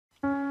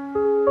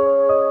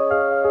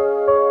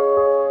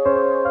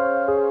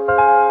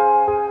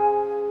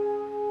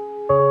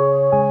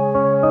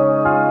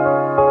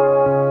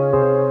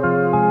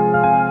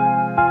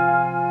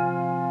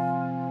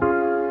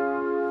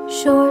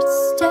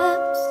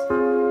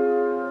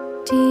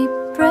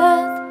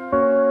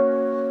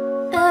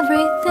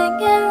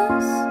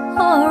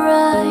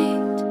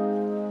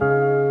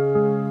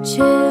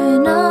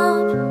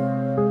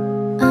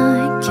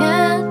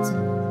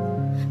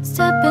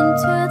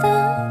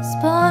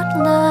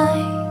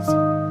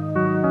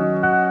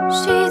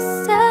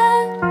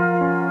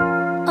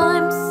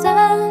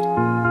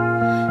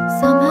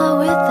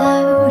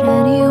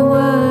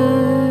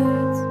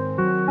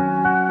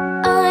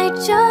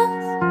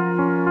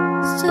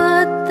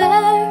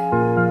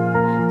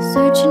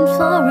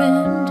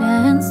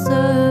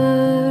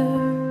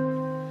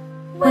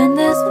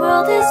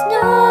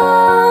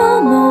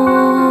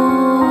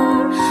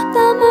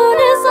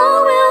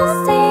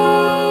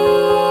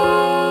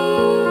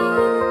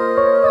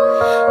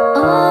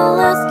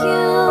ask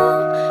you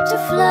to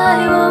fly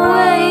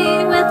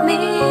away with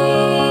me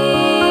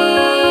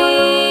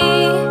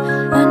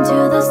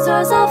until the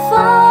stars all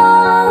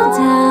fall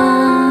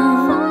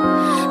down.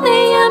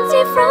 They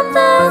empty from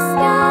the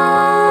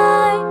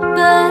sky,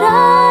 but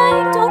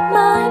I don't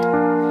mind.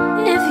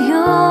 If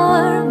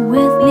you're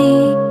with me,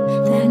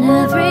 then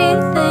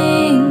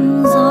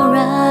everything's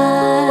alright.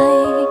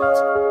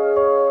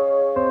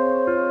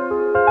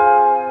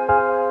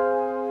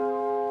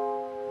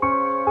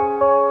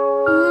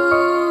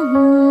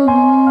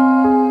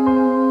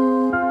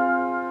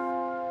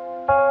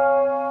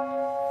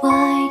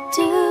 Why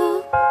do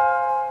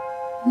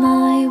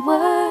my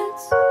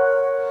words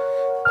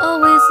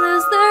always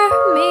lose their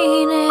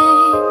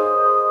meaning?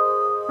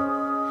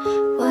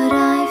 What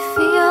I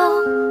feel,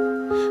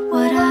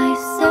 what I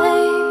say,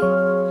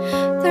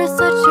 there's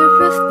such a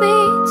rift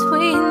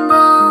between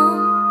them.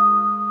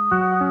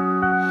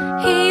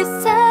 He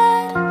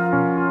said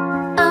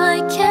I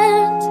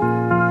can't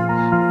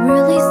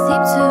really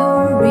seem to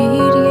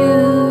read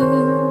you.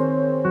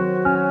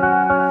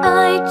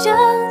 I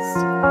just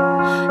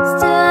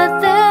stood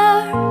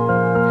there,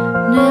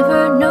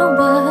 never know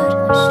what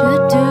I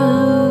should do.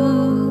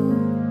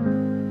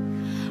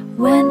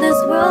 When this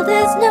world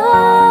is no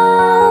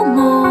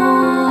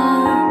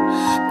more,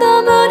 the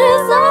moon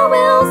is all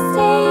we'll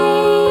see.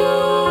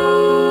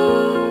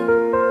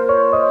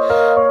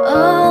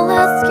 I'll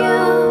ask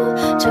you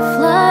to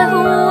fly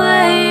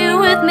away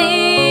with me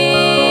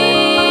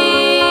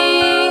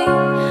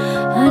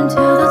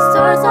until the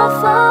stars all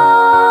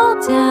fall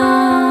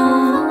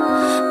down.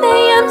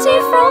 They empty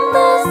from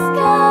the